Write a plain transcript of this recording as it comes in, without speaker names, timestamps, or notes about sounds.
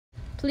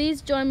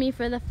Please join me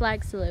for the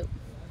flag salute.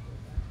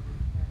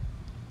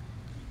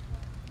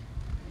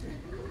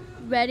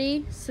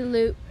 Ready,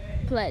 salute,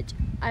 pledge.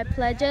 I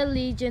pledge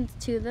allegiance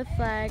to the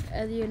flag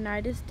of the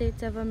United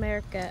States of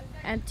America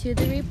and to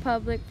the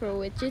republic for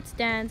which it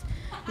stands,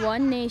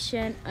 one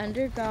nation,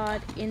 under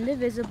God,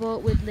 indivisible,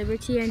 with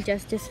liberty and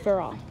justice for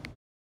all.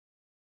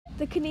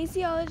 The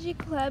Kinesiology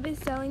Club is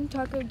selling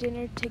taco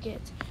dinner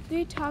tickets.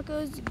 3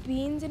 tacos,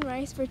 beans, and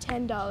rice for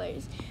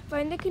 $10.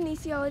 Find a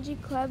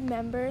Kinesiology Club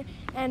member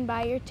and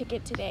buy your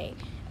ticket today.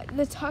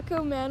 The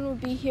Taco Man will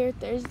be here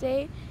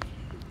Thursday,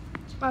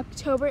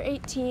 October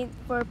 18th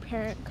for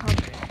parent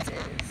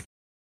conferences.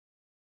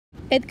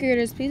 8th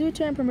graders, please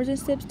return permission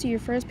slips to your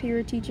first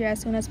period teacher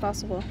as soon as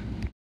possible.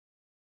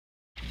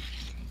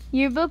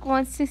 Yearbook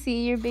wants to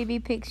see your baby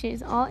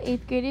pictures. All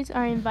 8th graders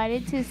are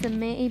invited to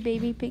submit a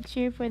baby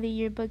picture for the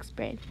yearbook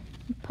spread.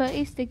 Put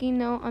a sticky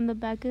note on the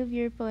back of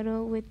your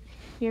photo with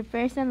your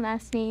first and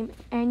last name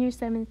and your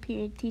 7th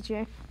period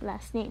teacher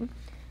last name.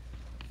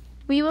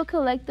 We will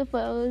collect the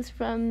photos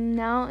from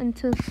now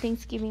until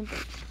Thanksgiving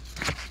break.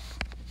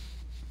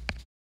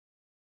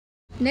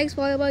 Next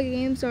volleyball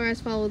games are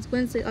as follows.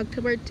 Wednesday,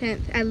 October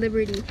 10th at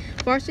Liberty.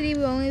 Varsity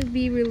will only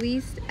be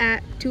released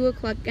at 2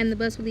 o'clock and the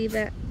bus will leave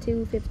at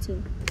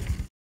 2:15.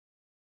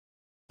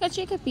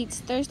 Country competes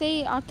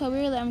Thursday, October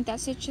 11th at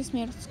Citrus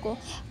Middle School.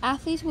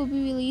 Athletes will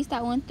be released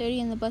at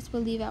 1:30 and the bus will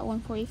leave at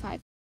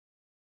 1:45.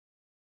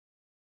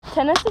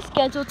 Tennis is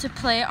scheduled to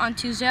play on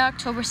Tuesday,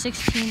 October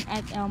 16th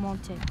at El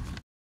Monte.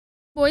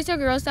 Boys or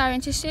girls that are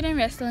interested in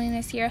wrestling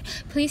this year,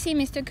 please see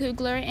Mr.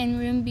 Kugler in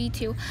room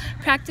B2.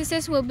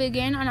 Practices will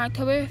begin on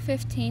October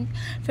 15th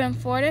from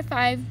 4 to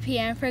 5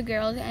 p.m. for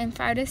girls and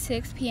 5 to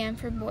 6 p.m.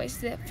 for boys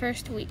the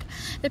first week.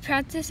 The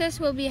practices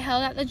will be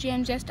held at the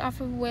gym just off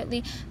of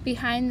Whitley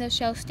behind the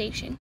Shell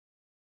station.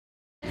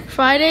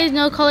 Friday's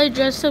no color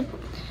dress up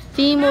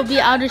theme will be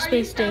Outer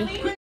Space Day.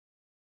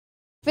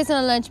 Breakfast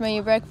on the lunch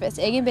menu: breakfast,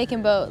 egg and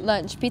bacon boat;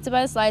 lunch, pizza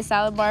by the slice,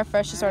 salad bar,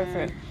 fresh assorted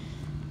fruit.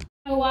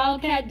 A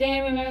Wildcat Day,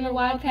 remember the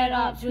Wildcat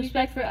Ops,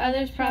 respect for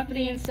others,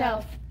 property, and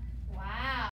self.